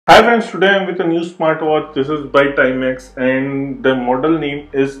Hi friends, today I am with a new smartwatch. This is by Timex and the model name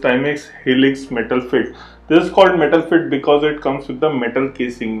is Timex Helix MetalFit. This is called MetalFit because it comes with the metal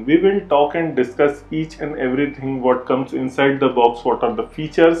casing. We will talk and discuss each and everything what comes inside the box, what are the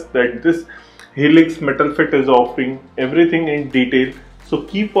features that this Helix MetalFit is offering, everything in detail. So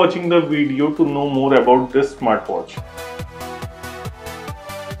keep watching the video to know more about this smartwatch.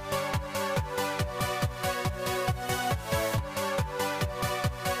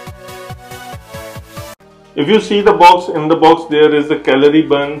 If you see the box, in the box there is a calorie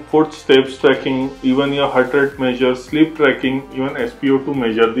burn, footsteps tracking, even your heart rate measure, sleep tracking, even SpO2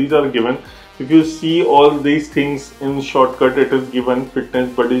 measure. These are given. If you see all these things in shortcut, it is given fitness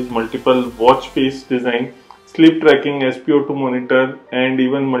buddies, multiple watch face design, sleep tracking, SpO2 monitor, and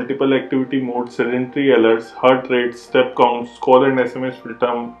even multiple activity modes, sedentary alerts, heart rate, step counts, call and SMS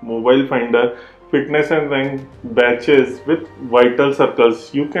filter, mobile finder, fitness and rank batches with vital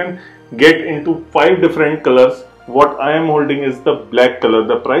circles. You can get into 5 different colors. What I am holding is the black color.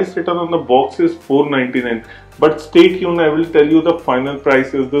 The price written on the box is $4.99, but stay tuned, I will tell you the final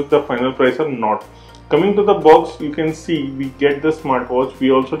price. Is this the final price or not? Coming to the box, you can see we get the smartwatch.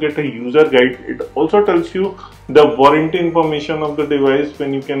 We also get a user guide. It also tells you the warranty information of the device,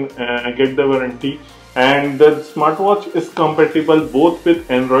 when you can get the warranty, and the smartwatch is compatible both with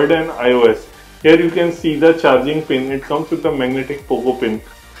Android and iOS. Here you can see the charging pin. It comes with a magnetic pogo pin.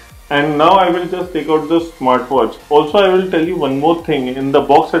 And now I will just take out the smartwatch. Also, I will tell you one more thing. In the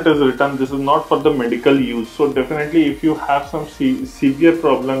box it is written, this is not for the medical use. So definitely if you have some severe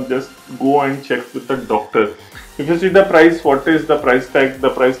problem, just go and check with the doctor. If you see the price, what is the price tag? The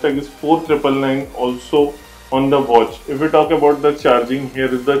price tag is $4,999 also on the watch. If we talk about the charging,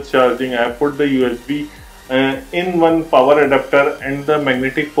 here is the charging. I have put the USB in one power adapter and the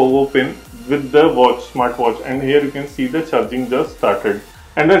magnetic pogo pin with the smartwatch, and here you can see the charging just started.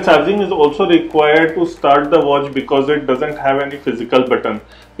 And the charging is also required to start the watch because it doesn't have any physical button.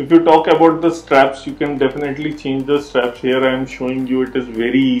 If you talk about the straps, you can definitely change the straps. Here I am showing you, it is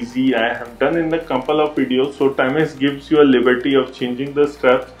very easy. I have done in a couple of videos. So Timex gives you a liberty of changing the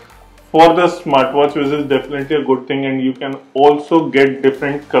straps for the smartwatch, which is definitely a good thing. And you can also get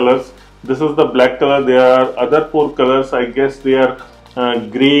different colors. This is the black color. There are other 4 colors. I guess they are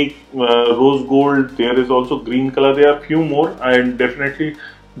gray, rose gold, there is also green color. There are few more. I definitely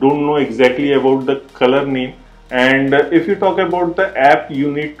don't know exactly about the color name. And if you talk about the app,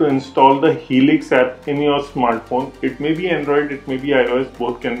 you need to install the Helix app in your smartphone. It may be Android, it may be iOS,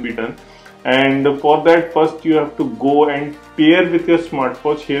 both can be done. And for that, first you have to go and pair with your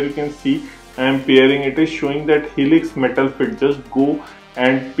smartwatch. Here you can see I am pairing. It is showing that Helix MetalFit. Just go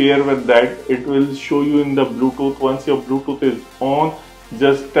and pair with that. It will show you in the Bluetooth. Once your Bluetooth is on,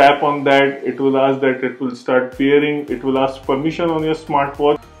 just tap on that. It will ask that it will start pairing. It will ask permission on your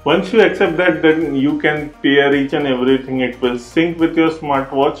smartwatch. Once you accept that, then you can pair each and everything. It will sync with your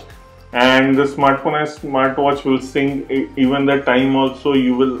smartwatch, and the smartphone and smartwatch will sync even the time. Also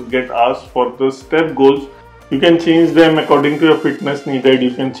you will get asked for the step goals. You can change them according to your fitness needed.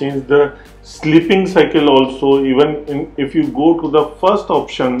 You can change the sleeping cycle also. Even if you go to the first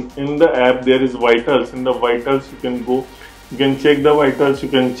option in the app, there is vitals. In the vitals you can go, you can check the vitals, you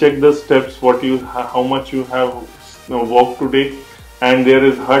can check the steps, what you how much you have walked today, and there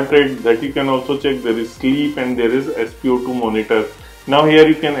is heart rate that you can also check. There is sleep, and there is SpO2 monitor. Now here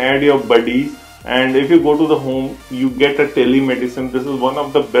you can add your buddies, and if you go to the home, you get a telemedicine. This is one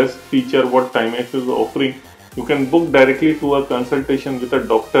of the best feature what Timex is offering. You can book directly to a consultation with a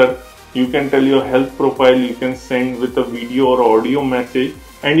doctor. You can tell your health profile, you can send with a video or audio message,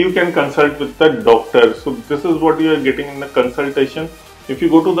 and you can consult with the doctor. So this is what you are getting in the consultation. If you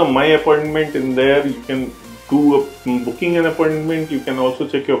go to the My Appointment, in there you can do booking an appointment. You can also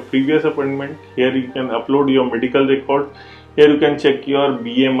check your previous appointment. Here you can upload your medical record. Here you can check your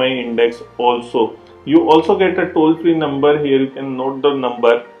BMI index also. You also get a toll-free number. Here you can note the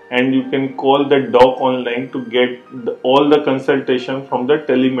number, and you can call the doc online to get all the consultation from the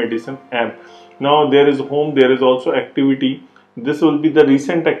telemedicine app. Now there is home, there is also activity. This will be the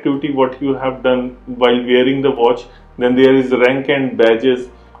recent activity what you have done while wearing the watch. Then there is rank and badges.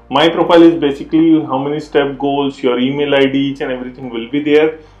 My profile is basically how many step goals, your email ID, each and everything will be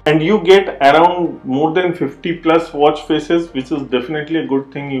there. And you get around more than 50 plus watch faces, which is definitely a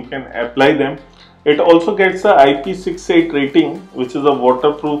good thing. You can apply them. It also gets a IP68 rating, which is a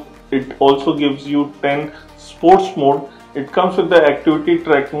waterproof. It also gives you 10 sports mode. It comes with the activity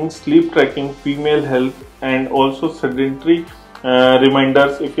tracking, sleep tracking, female health, and also sedentary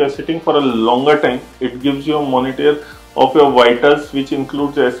reminders. If you are sitting for a longer time, it gives you a monitor of your vitals, which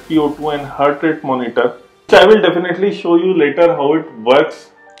includes SpO2 and heart rate monitor. which I will definitely show you later how it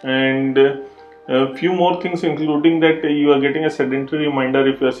works. and a few more things, including that you are getting a sedentary reminder.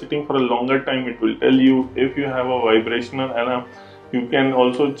 If you are sitting for a longer time, it will tell you. If you have a vibrational alarm, you can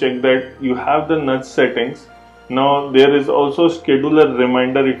also check that you have the nudge settings. Now there is also scheduler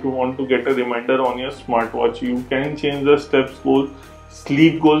reminder. If you want to get a reminder on your smartwatch, you can change the steps goal.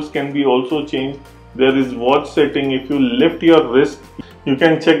 Sleep goals can be also changed. There is watch setting. If you lift your wrist, you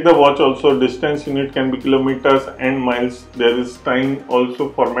can check the watch also. Distance unit can be kilometers and miles. There is time also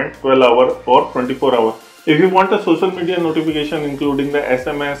format, 12 hour or 24 hour. If you want a social media notification including the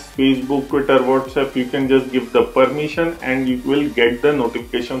SMS, Facebook, Twitter, WhatsApp, you can just give the permission and you will get the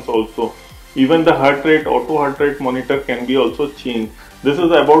notifications also. Even the heart rate, auto heart rate monitor can be also changed. This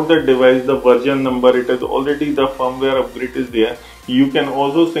is about the device, the version number. It is already the firmware upgrade is there. You can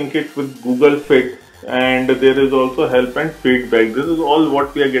also sync it with Google Fit, and there is also help and feedback. This is all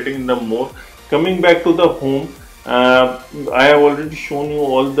what we are getting in the more. Coming back to the home, I have already shown you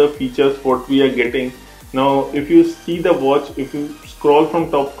all the features what we are getting. Now if you see the watch, if you scroll from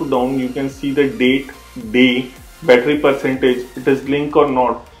top to down, you can see the date, day, battery percentage, it is blink or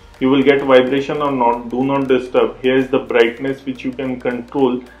not, you will get vibration or not, do not disturb. Here is the brightness which you can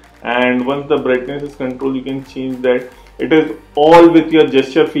control, and once the brightness is controlled, you can change that. It is all with your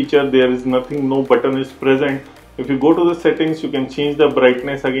gesture feature. There is nothing, no button is present. If you go to the settings, you can change the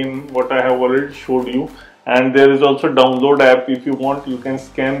brightness again, what I have already showed you. And there is also download app. If you want, you can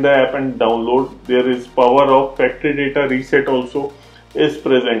scan the app and download. There is power off, factory data reset also is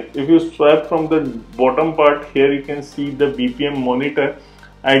present. If you swipe from the bottom part, here you can see the BPM monitor.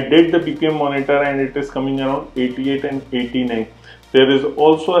 I did the BPM monitor and it is coming around 88 and 89. There is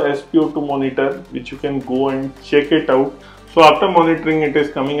also a SpO2 monitor which you can go and check it out. So after monitoring, it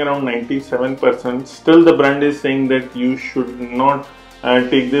is coming around 97%. Still the brand is saying that you should not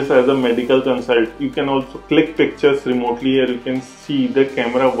take this as a medical consult. You can also click pictures remotely. Here you can see the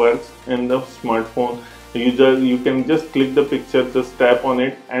camera works in the smartphone. You can just click the picture, just tap on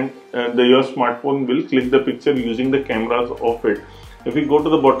it, and your smartphone will click the picture using the cameras of it. If you go to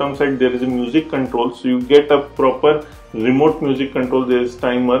the bottom side, there is a music control, so you get a proper remote music control. There is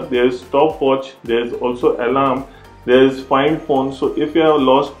timer, there is stopwatch, there is also alarm, there is find phone. So if you have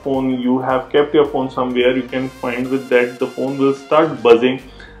lost phone, you have kept your phone somewhere, you can find with that. The phone will start buzzing,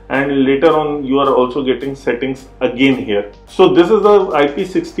 and later on you are also getting settings again here. So this is the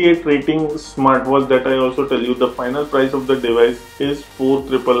IP68 rating smartwatch that I also tell you. The final price of the device is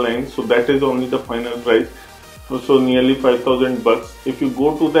 4,999, so that is only the final price. So nearly 5,000 bucks. If you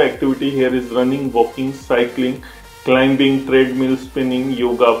go to the activity, here is running, walking, cycling, climbing, treadmill, spinning,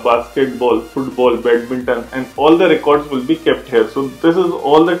 yoga, basketball, football, badminton, and all the records will be kept here. So this is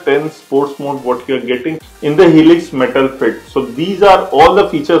all the 10 sports mode what you are getting in the Helix MetalFit. So these are all the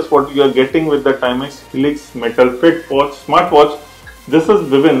features what you are getting with the Timex Helix MetalFit watch, smartwatch. This is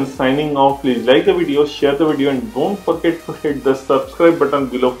Vivin signing off. Please like the video, share the video, and don't forget to hit the subscribe button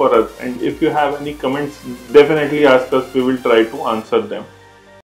below for us. And if you have any comments, definitely ask us. We will try to answer them.